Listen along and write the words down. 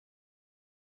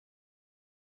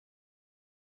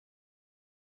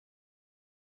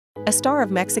A star of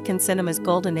Mexican cinema's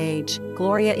golden age,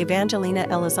 Gloria Evangelina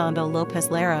Elizondo Lopez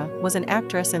Lara was an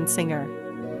actress and singer.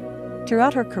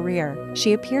 Throughout her career,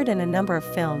 she appeared in a number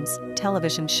of films,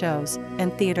 television shows,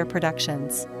 and theater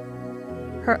productions.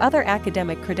 Her other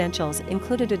academic credentials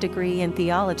included a degree in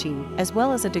theology as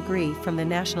well as a degree from the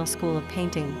National School of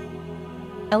Painting.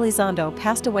 Elizondo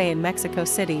passed away in Mexico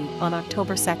City on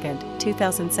October 2,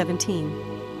 2017.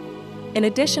 In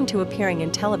addition to appearing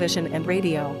in television and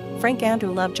radio, Frank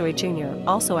Andrew Lovejoy Jr.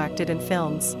 also acted in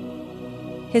films.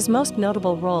 His most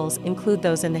notable roles include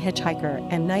those in The Hitchhiker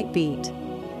and Night Beat.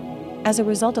 As a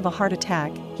result of a heart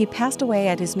attack, he passed away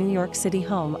at his New York City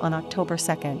home on October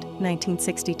 2,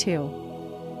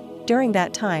 1962. During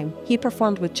that time, he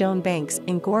performed with Joan Banks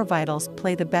in Gore Vidal's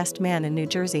Play the Best Man in New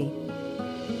Jersey.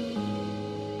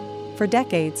 For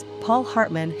decades, Paul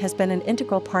Hartman has been an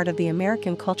integral part of the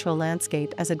American cultural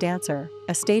landscape as a dancer,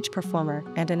 a stage performer,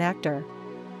 and an actor.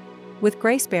 With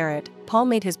Grace Barrett, Paul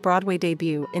made his Broadway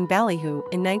debut in Ballyhoo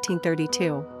in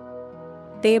 1932.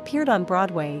 They appeared on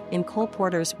Broadway in Cole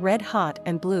Porter's Red Hot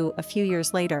and Blue a few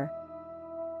years later.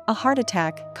 A heart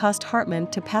attack caused Hartman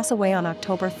to pass away on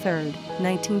October 3,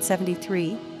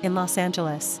 1973, in Los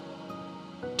Angeles.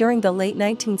 During the late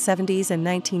 1970s and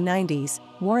 1990s,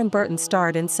 Warren Burton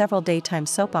starred in several daytime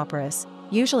soap operas,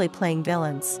 usually playing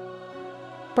villains.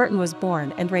 Burton was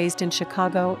born and raised in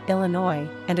Chicago, Illinois,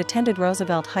 and attended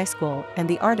Roosevelt High School and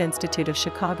the Art Institute of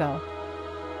Chicago.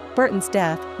 Burton's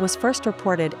death was first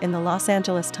reported in the Los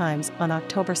Angeles Times on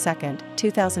October 2,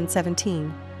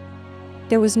 2017.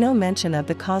 There was no mention of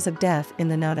the cause of death in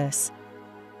the notice.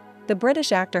 The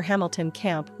British actor Hamilton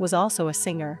Camp was also a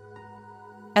singer.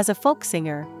 As a folk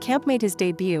singer, Camp made his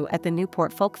debut at the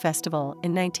Newport Folk Festival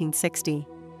in 1960.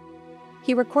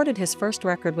 He recorded his first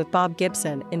record with Bob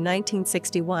Gibson in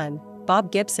 1961, Bob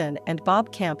Gibson and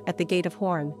Bob Camp at the Gate of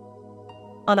Horn.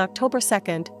 On October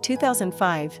 2,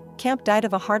 2005, Camp died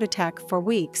of a heart attack 4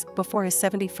 weeks before his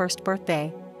 71st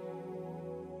birthday.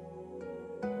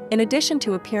 In addition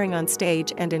to appearing on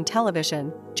stage and in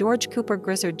television, George Cooper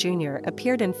Grizzard Jr.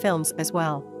 appeared in films as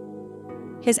well.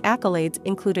 His accolades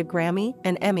include a Grammy,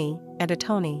 an Emmy, and a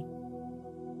Tony.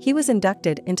 He was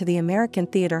inducted into the American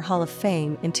Theatre Hall of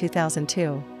Fame in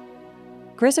 2002.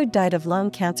 Grizzard died of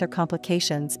lung cancer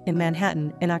complications in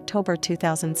Manhattan in October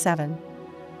 2007.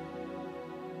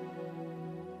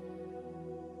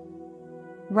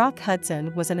 Rock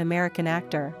Hudson was an American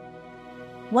actor.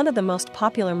 One of the most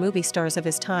popular movie stars of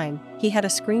his time, he had a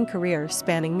screen career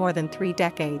spanning more than 3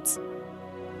 decades.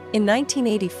 In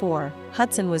 1984,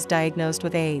 Hudson was diagnosed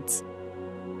with AIDS.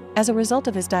 As a result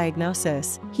of his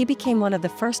diagnosis, he became one of the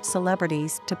first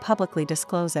celebrities to publicly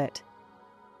disclose it.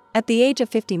 At the age of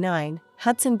 59,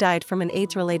 Hudson died from an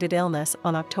AIDS-related illness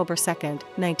on October 2,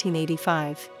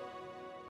 1985.